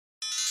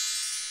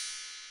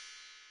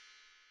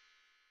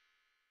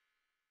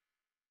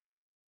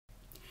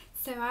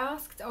So I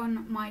asked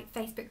on my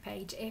Facebook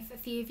page if a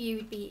few of you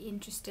would be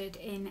interested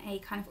in a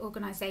kind of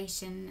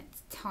organisation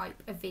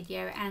type of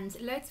video, and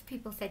loads of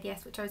people said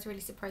yes, which I was really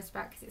surprised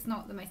about because it's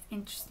not the most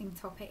interesting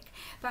topic.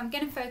 But I'm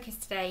going to focus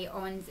today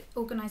on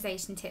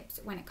organisation tips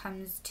when it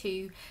comes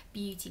to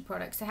beauty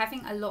products. So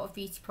having a lot of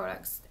beauty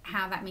products,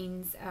 how that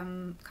means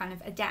kind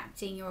of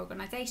adapting your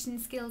organisation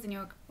skills and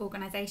your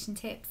organisation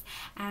tips,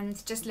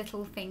 and just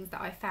little things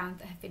that I found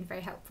that have been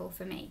very helpful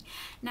for me.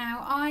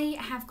 Now I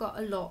have got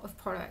a lot of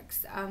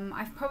products.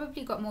 I've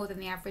probably got more than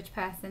the average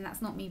person.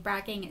 That's not me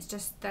bragging, it's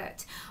just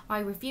that I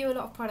review a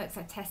lot of products,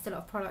 I test a lot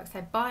of products, I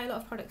buy a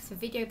lot of products for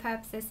video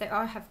purposes, so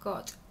I have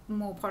got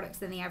more products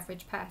than the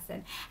average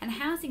person, and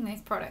housing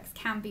those products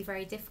can be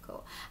very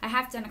difficult. I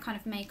have done a kind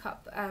of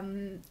makeup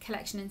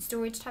collection and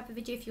storage type of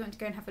video. If you want to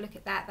go and have a look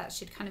at that, that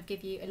should kind of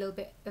give you a little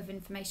bit of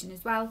information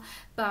as well.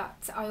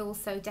 But I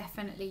also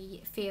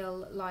definitely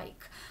feel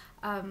like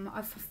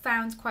I've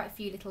found quite a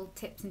few little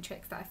tips and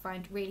tricks that I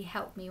find really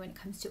help me when it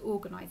comes to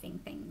organising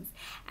things,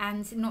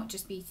 and not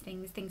just beauty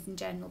things, things in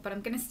general, but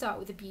I'm going to start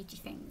with the beauty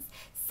things.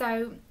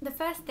 So the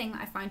first thing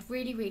that I find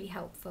really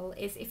helpful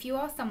is if you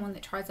are someone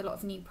that tries a lot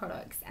of new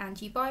products and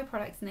you buy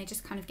products and they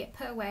just kind of get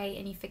put away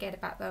and you forget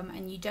about them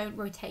and you don't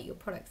rotate your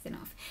products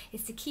enough,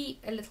 is to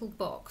keep a little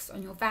box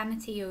on your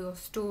vanity or your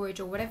storage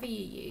or whatever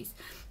you use.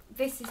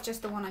 This is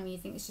just the one I'm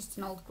using, it's just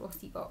an old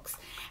glossy box,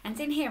 and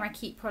in here I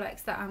keep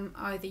products that I'm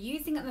either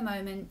using at the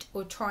moment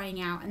or trying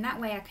out, and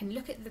that way I can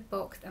look at the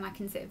box and I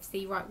can sort of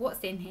see, right, what's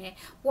in here,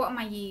 what am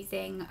I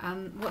using,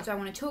 what do I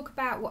want to talk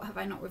about, what have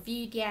I not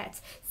reviewed yet,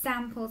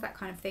 samples, that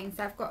kind of thing.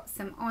 So I've got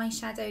some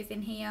eyeshadows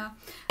in here,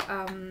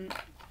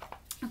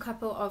 a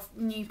couple of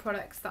new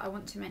products that I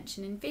want to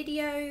mention in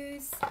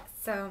videos,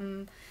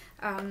 some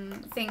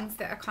things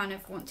that I kind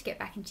of want to get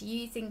back into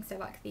using, so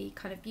like the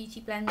kind of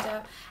beauty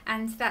blender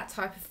and that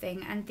type of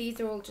thing. And these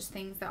are all just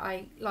things that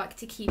I like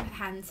to keep at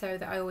hand so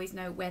that I always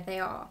know where they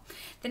are.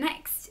 The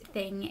next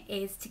thing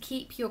is to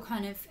keep your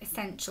kind of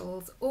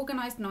essentials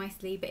organised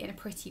nicely but in a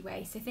pretty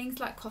way. So things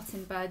like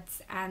cotton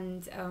buds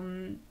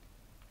and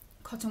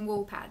cotton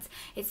wool pads,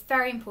 it's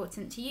very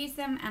important to use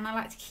them, and I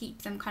like to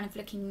keep them kind of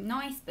looking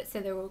nice but so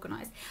they're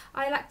organised.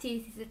 I like to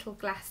use these little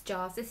glass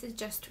jars. This is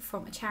just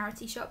from a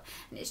charity shop,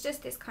 and it's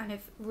just this kind of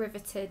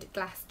riveted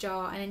glass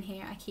jar, and in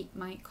here I keep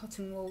my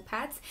cotton wool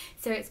pads,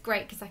 so it's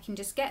great because I can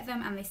just get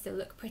them and they still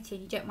look pretty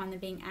and you don't mind them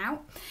being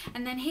out.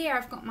 And then here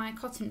I've got my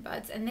cotton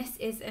buds, and this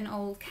is an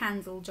old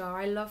candle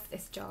jar. I love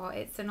this jar.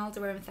 It's an old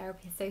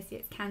Aromatherapy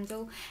Associates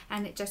candle,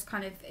 and it just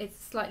kind of,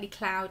 it's slightly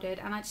clouded,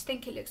 and I just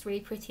think it looks really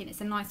pretty, and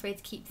it's a nice way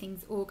to keep things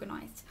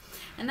organised.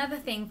 Another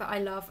thing that I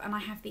love, and I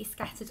have these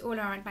scattered all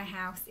around my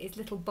house, is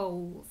little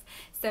bowls.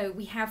 So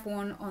we have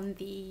one on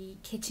the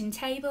kitchen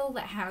table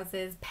that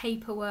houses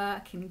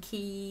paperwork and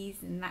keys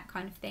and that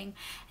kind of thing,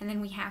 and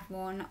then we have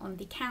one on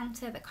the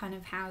counter that kind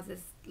of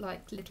houses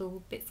like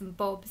little bits and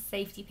bobs,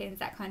 safety pins,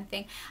 that kind of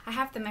thing. I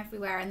have them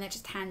everywhere and they're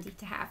just handy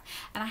to have.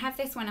 And I have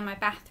this one in my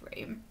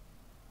bathroom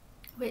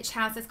which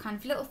houses kind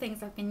of little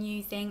things I've been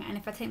using, and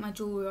if I take my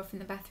jewellery off in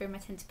the bathroom I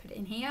tend to put it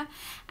in here.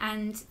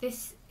 And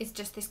this is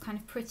just this kind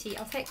of pretty,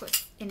 I'll take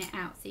what's in it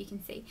out so you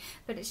can see,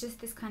 but it's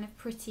just this kind of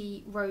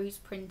pretty rose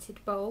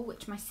printed bowl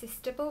which my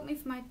sister bought me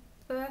for my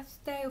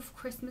birthday or for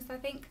Christmas I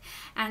think,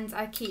 and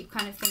I keep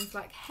kind of things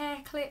like hair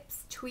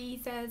clips,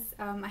 tweezers,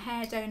 a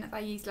hair donut that I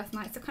used last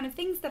night, so kind of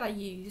things that I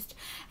used,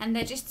 and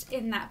they're just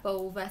in that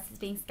bowl versus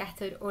being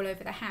scattered all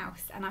over the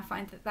house, and I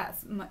find that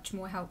that's much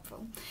more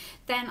helpful.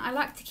 Then I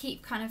like to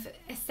keep kind of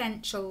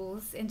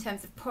essentials in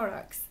terms of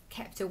products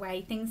kept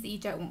away, things that you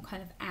don't want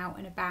kind of out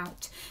and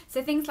about.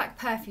 So things like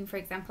perfume, for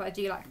example, I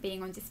do like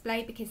being on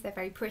display because they're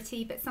very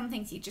pretty, but some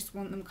things you just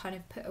want them kind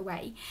of put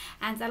away.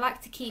 And I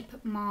like to keep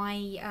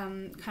my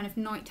kind of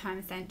nighttime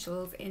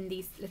essentials in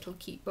these little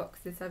cute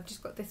boxes. I've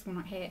just got this one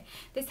right here.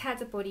 This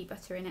has a body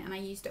butter in it and I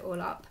used it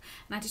all up,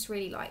 and I just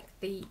really like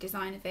the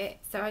design of it,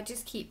 so I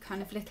just keep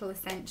kind of little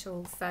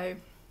essentials. So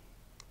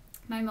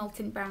my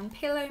Molten Brown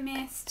Pillow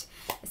Mist,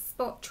 a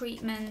spot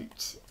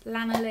treatment,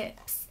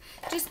 Lanolips,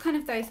 just kind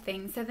of those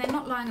things, so they're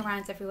not lying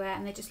around everywhere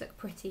and they just look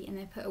pretty and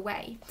they're put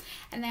away.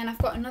 And then I've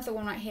got another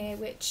one right here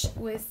which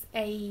was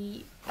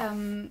a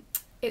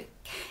it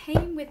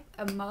came with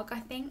a mug I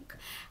think,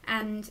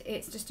 and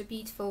it's just a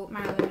beautiful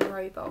Marilyn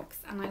Monroe box,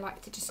 and I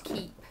like to just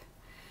keep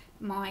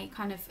my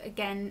kind of,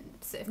 again,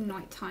 sort of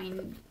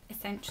nighttime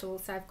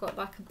essentials. So I've got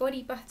like a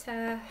body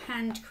butter,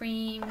 hand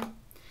cream,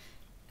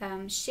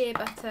 shea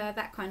butter,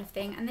 that kind of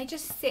thing, and they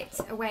just sit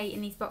away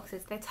in these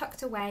boxes. They're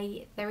tucked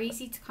away, they're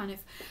easy to kind of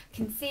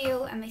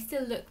conceal, and they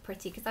still look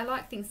pretty because I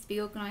like things to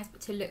be organised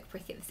but to look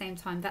pretty at the same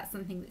time. That's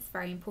something that's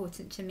very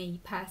important to me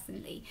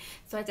personally,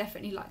 so I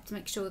definitely like to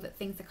make sure that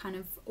things are kind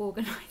of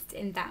organised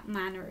in that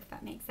manner, if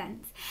that makes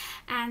sense.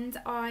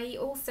 And I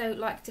also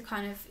like to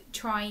kind of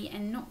try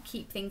and not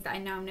keep things that I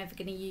know I'm never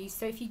going to use.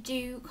 So if you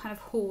do kind of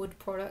hoard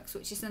products,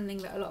 which is something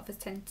that a lot of us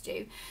tend to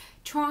do,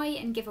 try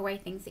and give away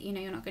things that you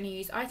know you're not going to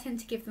use. I tend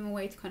to give them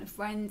away to kind of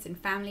friends and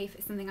family if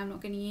it's something I'm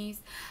not going to use,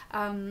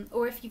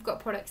 or if you've got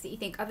products that you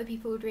think other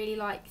people would really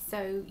like,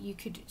 so you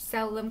could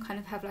sell them, kind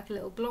of have like a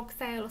little blog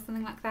sale or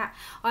something like that.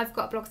 I've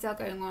got a blog sale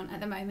going on at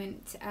the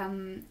moment,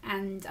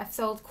 and I've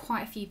sold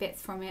quite a few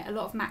bits from it. A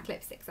lot of MAC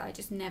lipsticks that I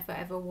just never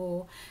ever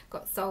wore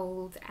got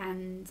sold,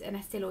 and an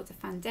Estee Lauder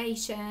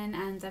foundation,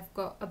 and I've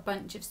got a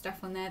bunch of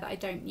stuff on there that I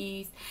don't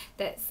use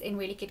that's in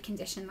really good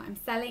condition that I'm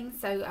selling,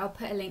 so I'll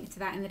put a link to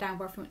that in the down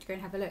bar if you want to go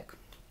and have a look.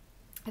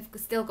 I've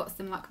still got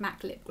some like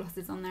MAC lip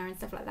glosses on there and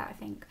stuff like that, I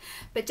think.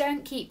 But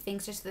don't keep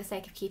things just for the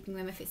sake of keeping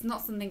them. If it's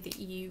not something that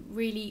you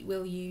really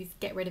will use,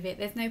 get rid of it.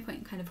 There's no point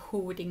in kind of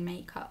hoarding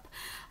makeup.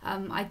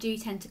 I do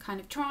tend to kind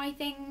of try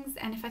things,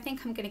 and if I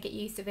think I'm going to get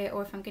use of it,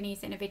 or if I'm going to use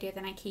it in a video,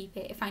 then I keep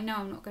it. If I know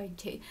I'm not going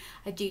to,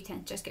 I do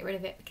tend to just get rid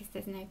of it because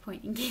there's no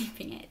point in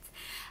keeping it.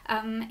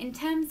 In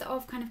terms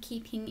of kind of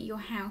keeping your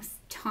house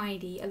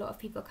tidy, a lot of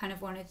people kind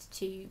of wanted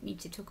me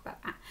to talk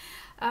about that.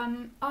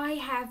 I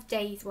have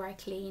days where I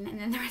clean, and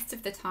then the rest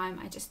of the time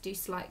I just do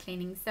slight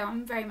cleaning. So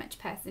I'm very much a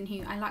person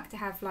who I like to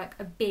have like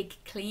a big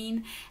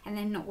clean and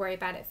then not worry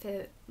about it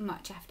for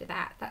much after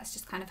that. That's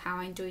just kind of how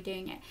I enjoy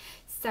doing it.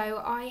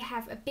 So I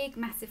have a big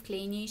massive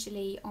clean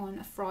usually on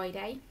a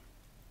Friday,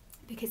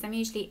 because I'm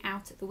usually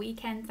out at the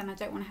weekends and I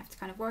don't want to have to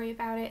kind of worry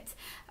about it,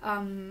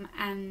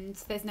 and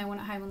there's no one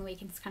at home on the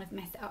weekends to kind of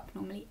mess it up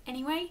normally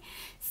anyway.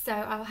 So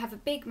I'll have a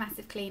big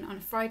massive clean on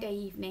a Friday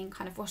evening,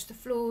 kind of wash the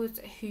floors,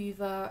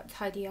 hoover,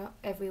 tidy up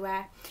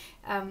everywhere,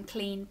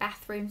 clean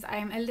bathrooms. I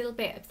am a little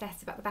bit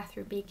obsessed about the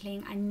bathroom being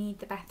clean. I need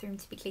the bathroom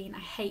to be clean. I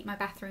hate my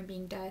bathroom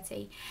being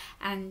dirty,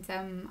 and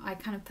I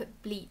kind of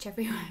put bleach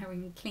everywhere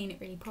and clean it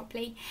really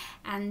properly.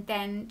 And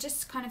then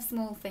just kind of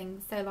small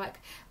things, so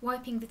like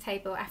wiping the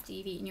table after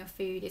you've eaten your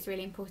food is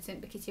really important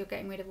because you're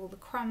getting rid of all the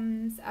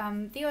crumbs,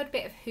 the odd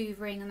bit of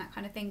hoovering and that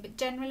kind of thing. But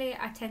generally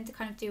I tend to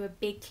kind of do a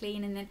big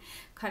clean and then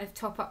kind of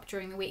top up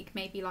during the week.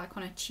 Maybe like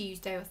on a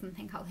Tuesday or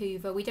something I'll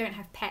hoover. We don't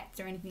have pets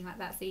or anything like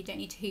that, so you don't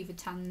need to hoover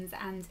tons,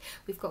 and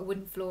we've got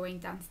wooden flooring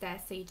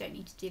downstairs, so you don't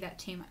need to do that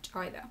too much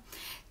either.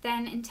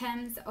 Then in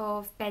terms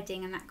of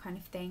bedding and that kind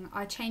of thing,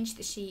 I change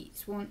the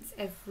sheets once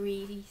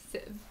every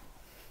sort of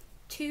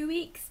 2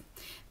 weeks,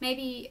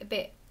 maybe a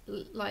bit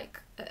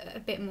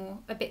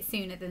a bit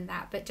sooner than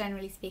that, but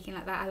generally speaking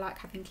like that. I like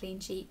having clean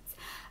sheets,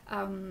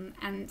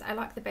 and I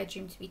like the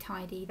bedroom to be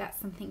tidy. That's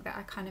something that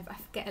I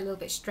get a little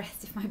bit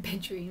stressed if my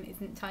bedroom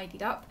isn't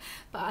tidied up,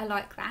 but I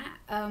like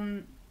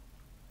that.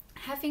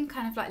 Having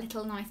kind of like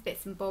little nice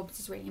bits and bobs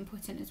is really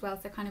important as well.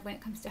 So kind of when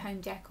it comes to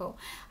home decor,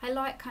 I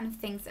like kind of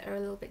things that are a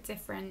little bit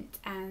different,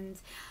 and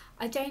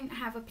I don't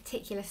have a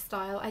particular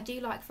style. I do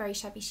like very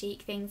shabby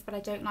chic things, but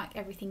I don't like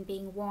everything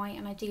being white,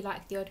 and I do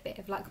like the odd bit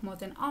of like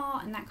modern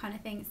art and that kind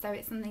of thing. So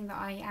it's something that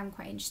I am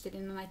quite interested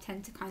in, and I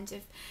tend to kind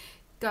of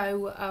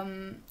go,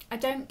 I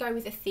don't go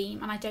with a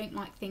theme, and I don't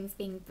like things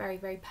being very,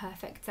 very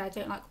perfect. So I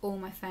don't like all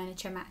my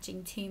furniture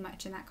matching too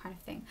much and that kind of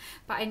thing.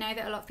 But I know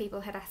that a lot of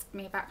people had asked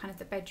me about kind of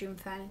the bedroom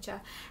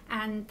furniture,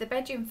 and the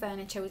bedroom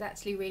furniture was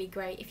actually really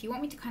great. If you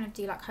want me to kind of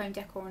do like home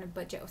decor on a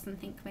budget or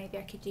something, maybe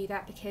I could do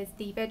that, because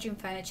the bedroom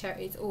furniture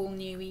is all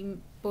new. We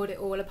bought it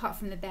all apart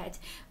from the bed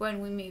when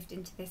we moved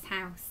into this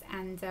house,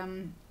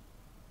 and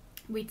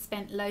we'd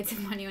spent loads of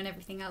money on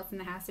everything else in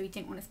the house, so we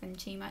didn't want to spend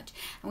too much,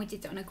 and we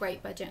did it on a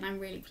great budget, and I'm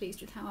really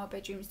pleased with how our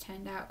bedrooms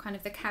turned out. Kind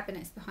of the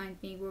cabinets behind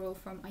me were all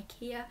from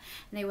IKEA, and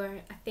they were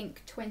I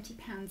think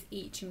 £20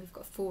 each, and we've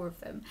got 4 of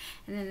them.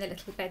 And then the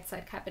little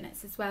bedside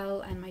cabinets as well,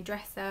 and my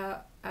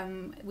dresser,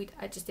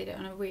 I just did it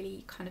on a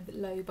really kind of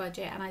low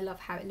budget, and I love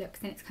how it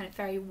looks, and it's kind of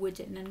very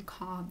wooden and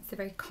calm. It's a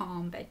very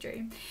calm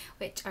bedroom,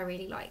 which I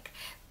really like.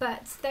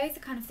 But those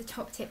are kind of the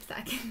top tips that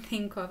I can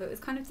think of. It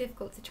was kind of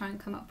difficult to try and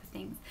come up with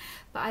things,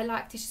 but I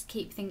like to just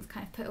keep things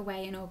kind of put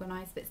away and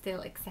organised, but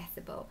still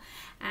accessible.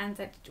 And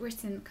I've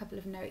written a couple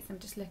of notes. I'm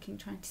just looking,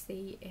 trying to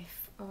see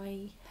if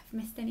I have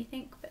missed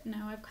anything, but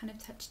no, I've kind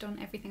of touched on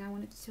everything I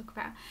wanted to talk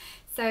about.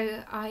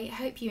 So I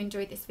hope you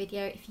enjoyed this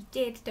video. If you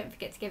did, don't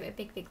forget to give it a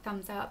big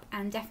thumbs up,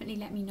 and definitely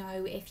let me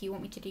know if you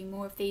want me to do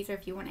more of these, or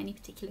if you want any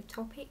particular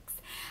topics,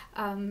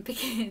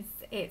 because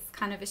it's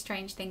kind of a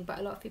strange thing, but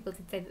a lot of people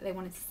did say that they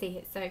wanted to see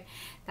it, so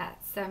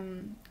that's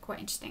quite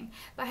interesting.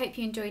 But I hope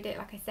you enjoyed it,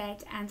 like I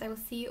said, and I will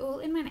see you all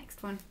in my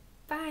next one.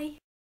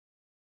 Bye!